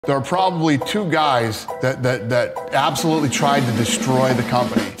There are probably two guys that absolutely tried to destroy the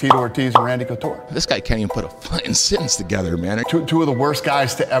company, Tito Ortiz and Randy Couture. This guy can't even put a fucking sentence together, man. Two of the worst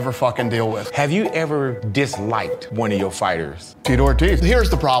guys to ever fucking deal with. Have you ever disliked one of your fighters? Tito Ortiz.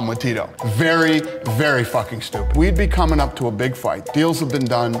 Here's the problem with Tito. Very, very fucking stupid. We'd be coming up to a big fight. Deals have been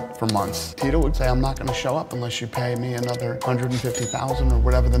done for months. Tito would say, I'm not gonna show up unless you pay me another $150,000 or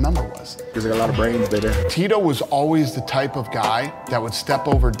whatever the number was. Because they got a lot of brains there. Tito was always the type of guy that would step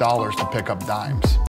over dollars to pick up dimes.